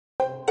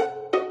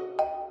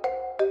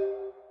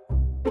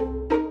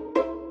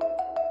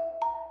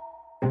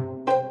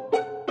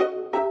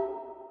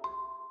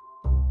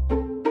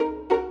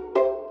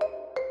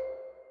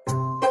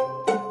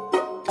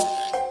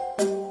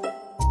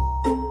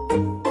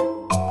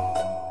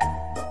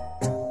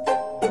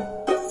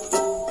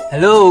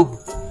Hello.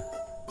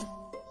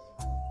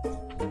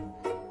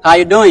 How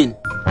you doing?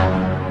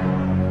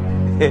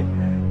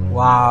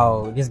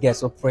 Wow, this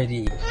girl's so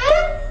pretty.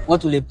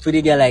 What will a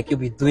pretty girl like you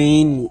be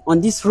doing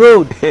on this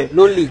road?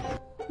 Lonely.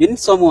 You need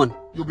someone.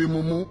 You be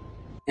mumu.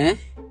 Eh?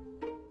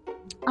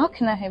 How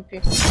can I help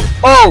you?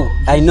 Oh,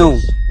 I know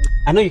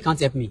you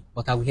can't help me,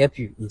 but I will help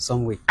you in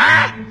some way.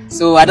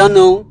 So I don't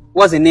know.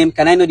 What's the name?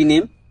 Can I know the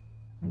name?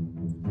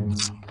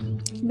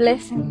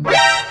 Blessing.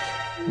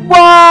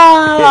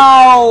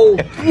 Wow!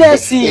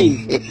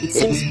 Blessing! It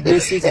seems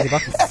Blessing is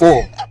about to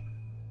fall.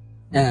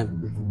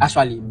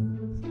 Actually,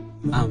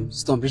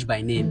 Stonebridge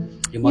by name.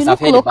 You must have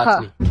heard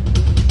about me.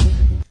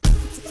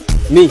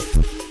 Me?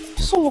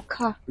 So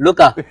local.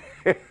 Local?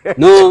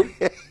 No.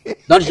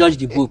 Don't judge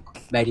the book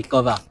by the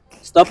cover.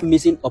 Stop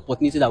missing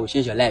opportunities that will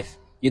change your life.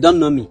 You don't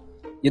know me.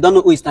 You don't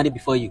know who is standing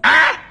before you.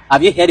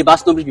 Have you heard about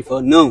Stonebridge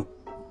before? No.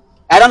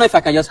 I don't know if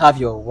I can just have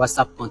your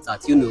WhatsApp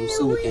contact,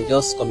 so we can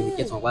just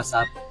communicate on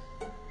WhatsApp.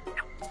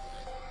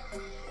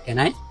 Can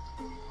I?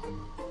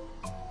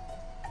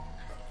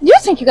 Do you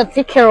think you can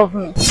take care of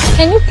me?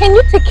 Can you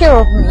take care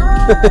of me?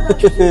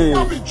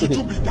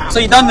 So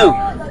you don't know?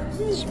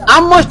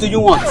 How much do you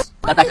want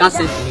that I can't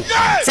send to you?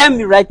 Tell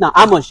me right now,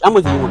 how much do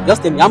you want?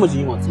 Just tell me, how much do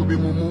you want? You be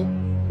mumu.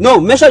 No,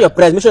 measure your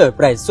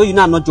price, so you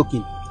know I'm not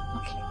joking.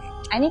 Okay,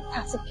 I need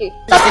 30K.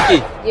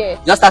 30K?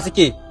 Yeah. Just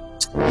 30K?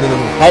 No,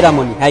 hide that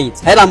money, hide it.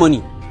 Hide that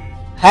money.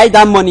 Hide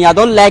that money. I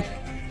don't like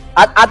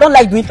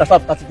doing transfer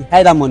of 30K.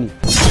 Hide that money.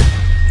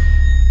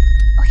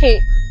 Okay,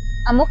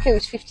 I'm okay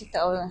with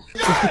 50,000.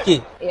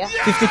 50K? Yeah.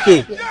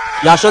 50K? Yeah.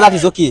 You are sure that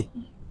is okay?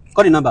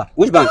 Call the number.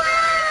 Which bank?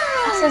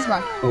 Access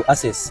Bank. Oh,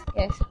 Access.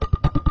 Yes.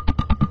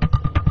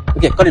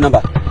 Okay, call the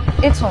number.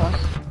 81.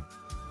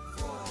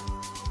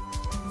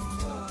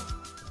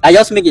 I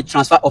just make a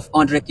transfer of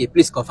 100K.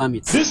 Please confirm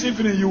it. This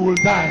evening you will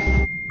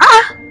die.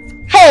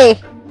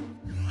 Hey!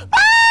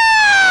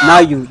 Now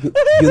you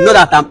know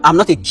that I'm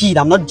not a kid.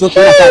 I'm not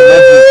joking. Like I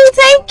love you.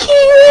 Thank you!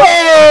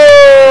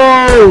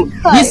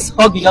 This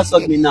hug you just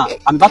hugged me now.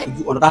 I'm about to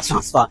do another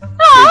transfer.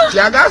 I'm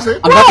Tiagase.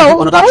 about to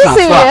do another are you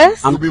transfer.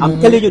 serious? I'm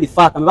telling you the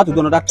fact. I'm about to do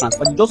another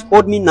transfer. You just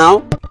hold me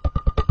now.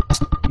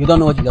 You don't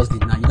know what you just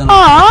did now. You don't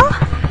know.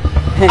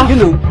 Hey, you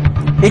know,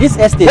 in this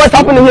estate. What's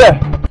happening here?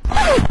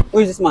 Who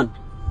is this man?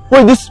 Who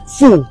is this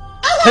fool?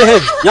 Hey,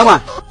 young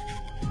man.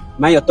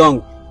 Mind your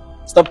tongue.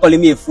 Stop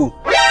calling me a fool.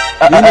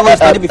 You know what's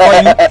standing before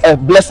you?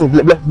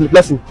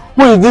 Blessing.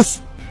 Who is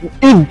this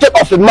idiot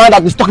of a man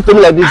that is talking to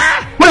me like this?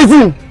 Who is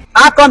he?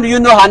 How come do you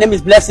know her name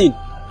is Blessing?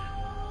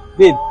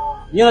 Babe,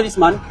 you know this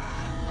man?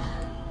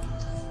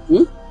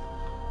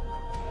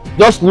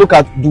 Just look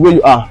at the way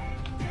you are.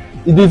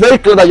 It is very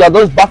clear that you are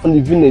just back from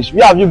the village.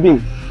 Where have you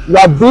been? You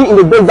have been in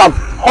the desert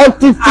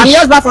hunting fish. I'm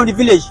just back from the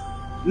village.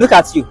 Look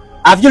at you.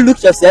 Have you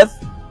looked yourself?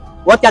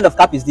 What kind of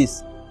cap is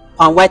this?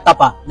 Palm white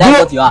tapper. That's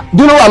what you are.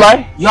 Do you know who am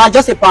I? You are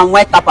just a palm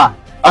white tapper.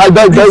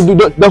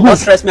 The Don't who?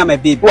 stress me and my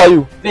babe. Who are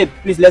you? Babe,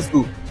 please let's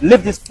go.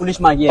 Leave this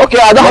foolish man here. Okay,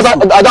 I don't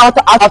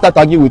have to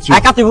argue with you. I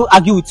can't even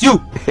argue with you.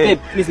 Babe,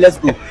 please let's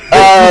go.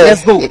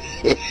 Let's go.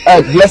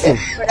 Blessing.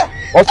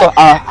 Also,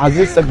 has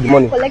he sent the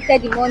money?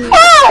 Collected the money.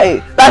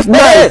 Hey, that's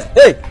nice.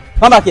 Hey,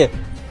 come back here. Do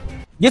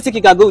you think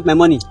you can go with my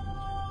money?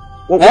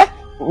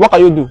 What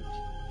can you do?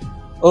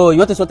 Oh, you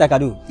want to see what I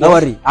can do? Don't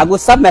worry. I go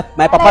serve my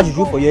papa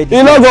juju for you.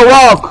 You not go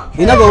work.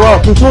 You not go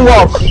work. You too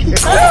work.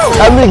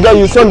 Every girl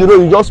you see on the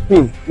road, you just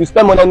spin. You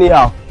spend money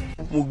anyhow.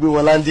 I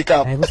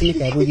go see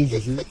make I go use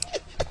juju.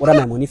 Whether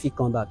my money fit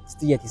come back.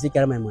 Still yet, you see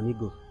carry my money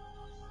go.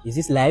 Is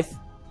this life?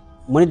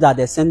 Money that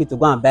they send me to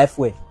go and buy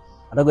fuel.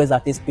 I don't go as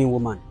a spin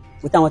woman.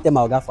 What I want to tell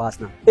my oga for us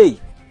now. Hey,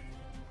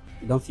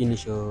 you don't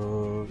finish.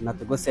 Not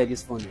to go sell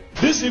this phone.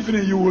 This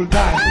evening you will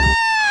die.